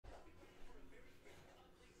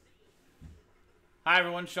Hi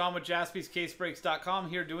everyone, Sean with JaspysCaseBreaks.com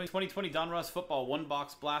here doing 2020 Donruss Football One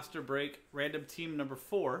Box Blaster Break, random team number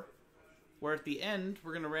 4, where at the end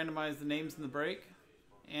we're going to randomize the names in the break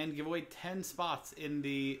and give away 10 spots in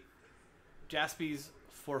the Jaspys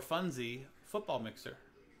for Funzy football mixer.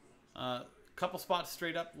 Couple spots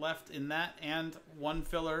straight up left in that, and one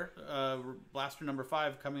filler, blaster number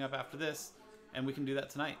 5, coming up after this, and we can do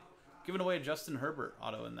that tonight. Giving away a Justin Herbert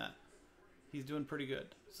auto in that. He's doing pretty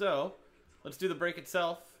good. So let's do the break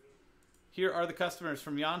itself. Here are the customers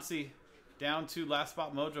from Yancey down to Last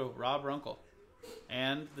Spot Mojo, Rob Runkle.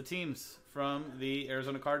 And the teams from the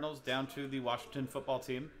Arizona Cardinals down to the Washington football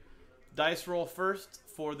team. Dice roll first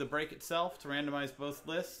for the break itself to randomize both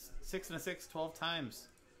lists. 6 and a 6, 12 times.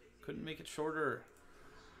 Couldn't make it shorter.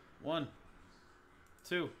 1,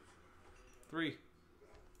 2, 3,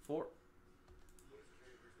 4.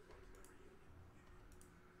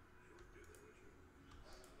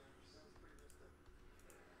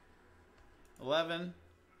 11,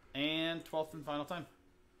 and 12th and final time.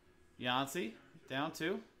 Yancey down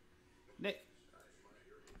to Nick.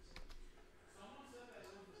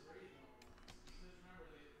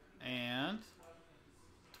 And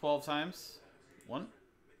 12 times. 1.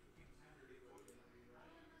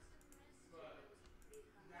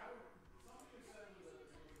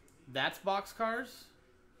 That's boxcars?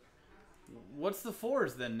 What's the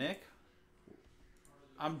 4s then, Nick?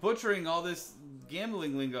 I'm butchering all this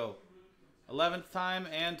gambling lingo. 11th time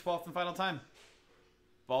and 12th and final time.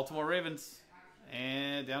 Baltimore Ravens.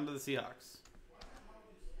 And down to the Seahawks.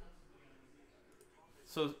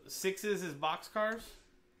 So 6s is boxcars?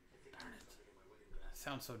 Darn it. I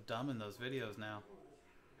sound so dumb in those videos now.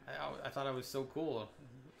 I thought I was so cool.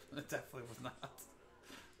 It definitely was not.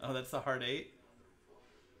 Oh, that's the hard 8?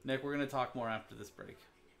 Nick, we're going to talk more after this break.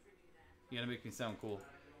 You got to make me sound cool.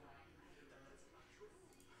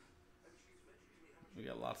 We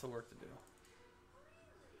got lots of work to do.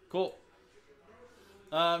 Cool.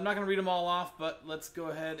 I'm not going to read them all off, but let's go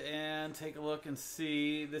ahead and take a look and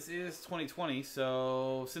see. This is 2020,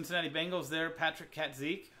 so Cincinnati Bengals there, Patrick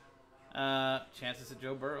Katzik. Chances at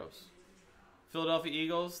Joe Burrows. Philadelphia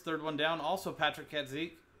Eagles, third one down, also Patrick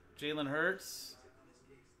Katzik. Jalen Hurts.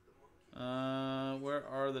 Where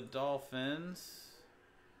are the Dolphins?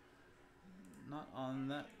 Not on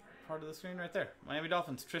that part of the screen right there. Miami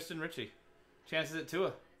Dolphins, Tristan Ritchie. Chances at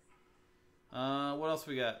Tua. What else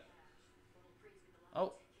we got?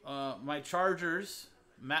 Oh, my Chargers,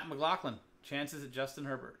 Matt McLaughlin. Chances at Justin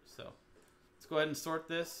Herbert. So let's go ahead and sort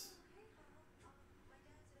this.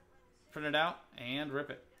 Print it out and rip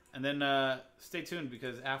it. And then stay tuned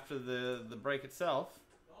because after the break itself,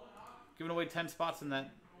 giving away 10 spots in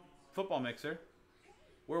that football mixer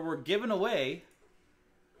where we're giving away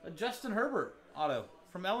a Justin Herbert auto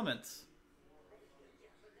from Elements.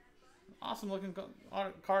 Awesome looking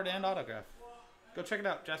card and autograph. Go check it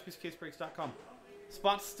out, JaspysCaseBreaks.com.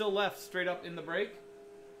 Spots still left straight up in the break.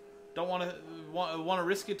 Don't want to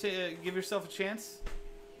risk it to give yourself a chance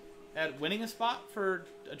at winning a spot for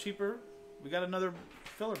a cheaper. We got another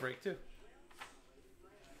filler break too.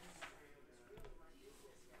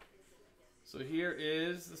 So here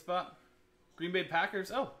is the spot. Green Bay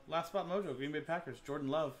Packers. Oh, Last Spot Mojo. Green Bay Packers. Jordan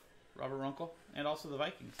Love, Robert Runkle, and also the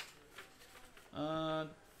Vikings.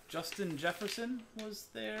 Justin Jefferson was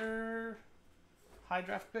their high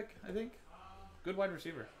draft pick, I think. Good wide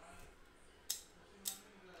receiver.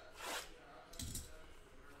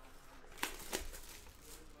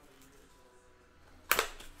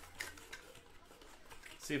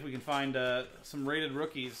 See if we can find some rated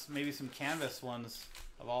rookies, maybe some canvas ones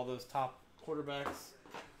of all those top quarterbacks.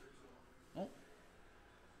 Oh,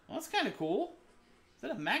 well, that's kind of cool. Is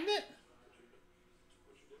that a magnet?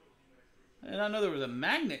 I did not know there was a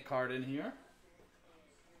magnet card in here.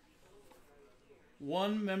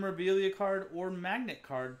 One memorabilia card or magnet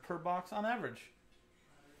card per box on average.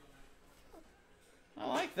 I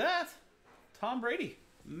like that. Tom Brady,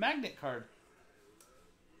 magnet card.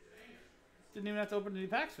 Didn't even have to open any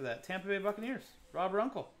packs for that. Tampa Bay Buccaneers, Rob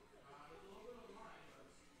Runkle.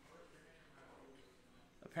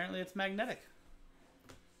 Apparently it's magnetic.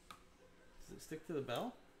 Does it stick to the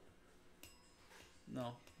bell?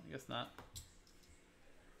 No, I guess not.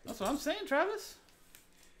 That's what I'm saying, Travis.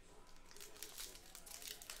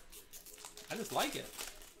 I just like it.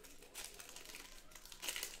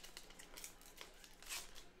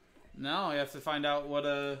 Now I have to find out what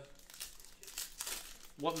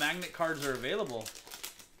magnet cards are available.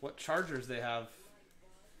 What chargers they have.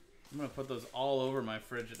 I'm going to put those all over my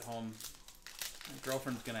fridge at home. My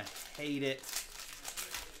girlfriend's going to hate it.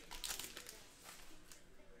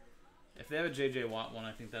 If they have a J.J. Watt one,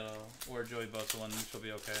 I think that'll... Or a Joey Bosa one, she'll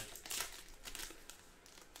be okay.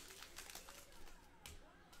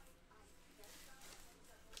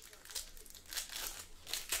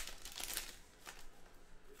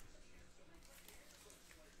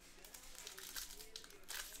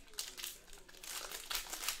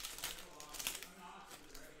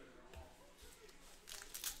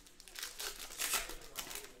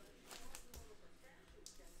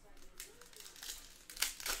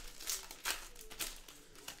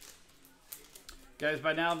 Guys,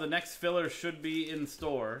 by now the next filler should be in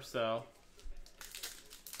store, so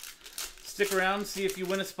stick around, see if you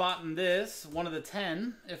win a spot in this, one of the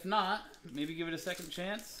 10. If not, maybe give it a second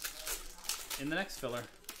chance in the next filler.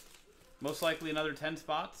 Most likely another 10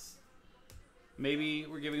 spots. Maybe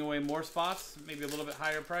we're giving away more spots, maybe a little bit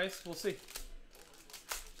higher price. We'll see.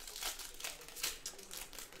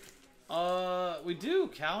 We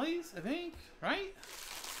do, Callie's, I think, right?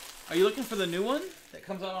 Are you looking for the new one that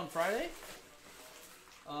comes out on Friday?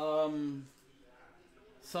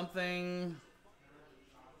 Something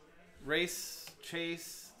race,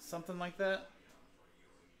 chase, something like that.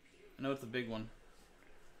 I know it's a big one.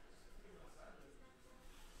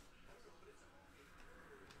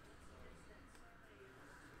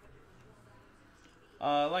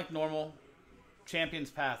 Like normal, Champions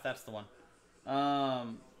Path, that's the one.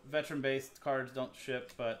 Veteran-based cards don't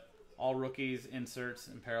ship, but all rookies, inserts,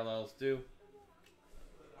 and parallels do.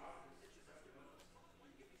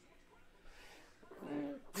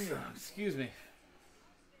 Excuse me.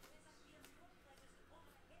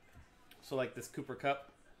 So like this Cooper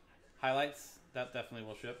Cup highlights, that definitely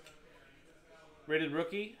will ship. Rated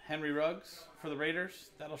rookie, Henry Ruggs for the Raiders,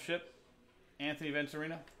 that'll ship. Anthony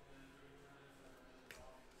Venturino.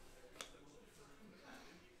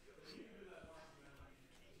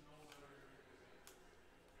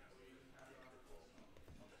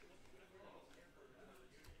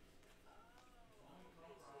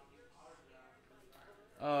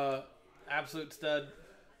 Absolute stud,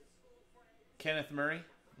 Kenneth Murray,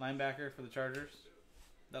 linebacker for the Chargers.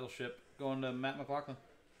 That'll ship. Going to Matt McLaughlin.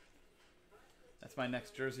 That's my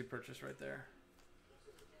next jersey purchase right there.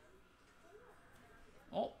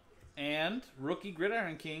 Oh, and rookie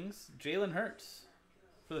Gridiron Kings, Jalen Hurts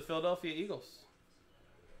for the Philadelphia Eagles.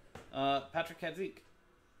 Patrick Kadzik.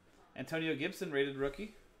 Antonio Gibson, rated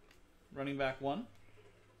rookie, running back 1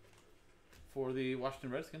 for the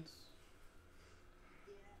Washington Redskins.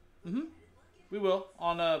 We will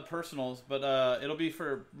on personals, but it'll be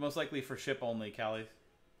for most likely for ship only, Callie.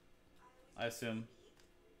 I assume.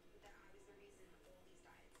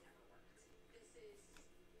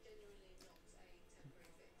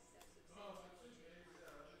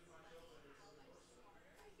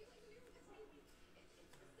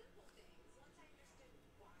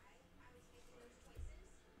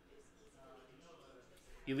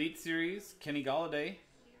 Elite Series, Kenny Golladay,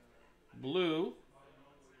 blue,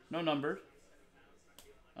 no numbered.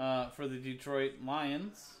 For the Detroit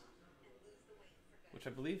Lions, which I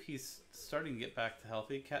believe he's starting to get back to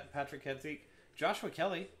healthy. Patrick Kadzik. Joshua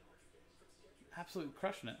Kelly, absolutely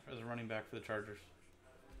crushing it as a running back for the Chargers.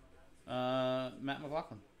 Matt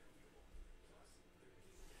McLaughlin.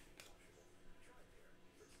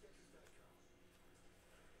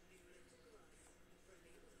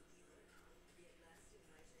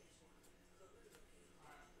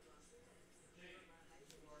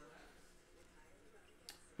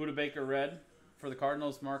 Buda Baker red for the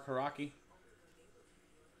Cardinals, Mark Haraki.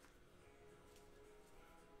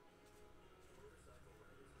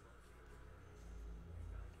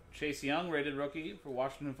 Chase Young, rated rookie for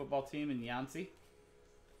Washington football team in Yancey.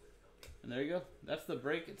 And there you go. That's the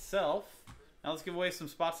break itself. Now let's give away some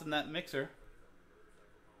spots in that mixer.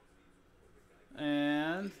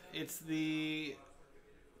 And it's the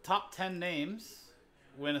top 10 names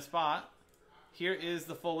win a spot. Here is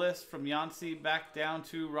the full list from Yancey back down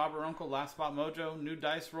to Robert Uncle, Last Spot Mojo, new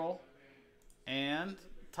dice roll, and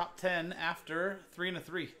top 10 after 3 and a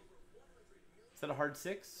 3. Is that a hard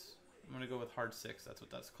 6? I'm going to go with hard 6. That's what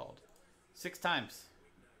that's called. 6 times.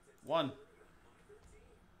 1,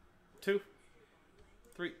 2,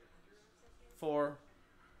 3, 4,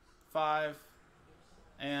 5,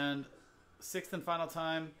 and 6th and final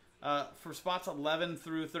time. For spots 11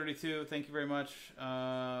 through 32, thank you very much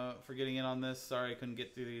for getting in on this. Sorry I couldn't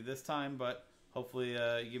get through you this time, but hopefully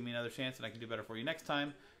you give me another chance and I can do better for you next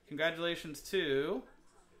time. Congratulations to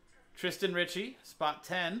Tristan Ritchie, spot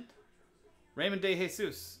 10. Raymond De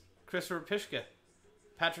Jesus, Christopher Pishka,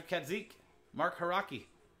 Patrick Kadzik, Mark Haraki,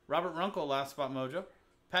 Robert Runkle, Last Spot Mojo,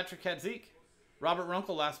 Patrick Kadzik, Robert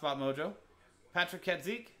Runkle, Last Spot Mojo, Patrick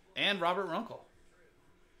Kadzik, and Robert Runkle.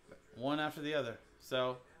 One after the other.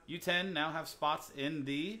 So you 10 now have spots in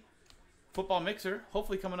the football mixer,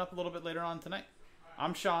 hopefully coming up a little bit later on tonight.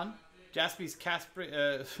 I'm Sean, Jaspy's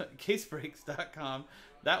casebreaks.com.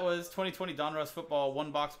 That was 2020 Donruss Football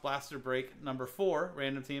 1-box blaster break number 4,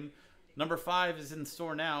 random team. Number 5 is in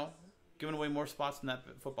store now, giving away more spots in that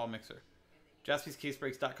football mixer.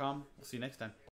 Jaspyscasebreaks.com. We'll see you next time.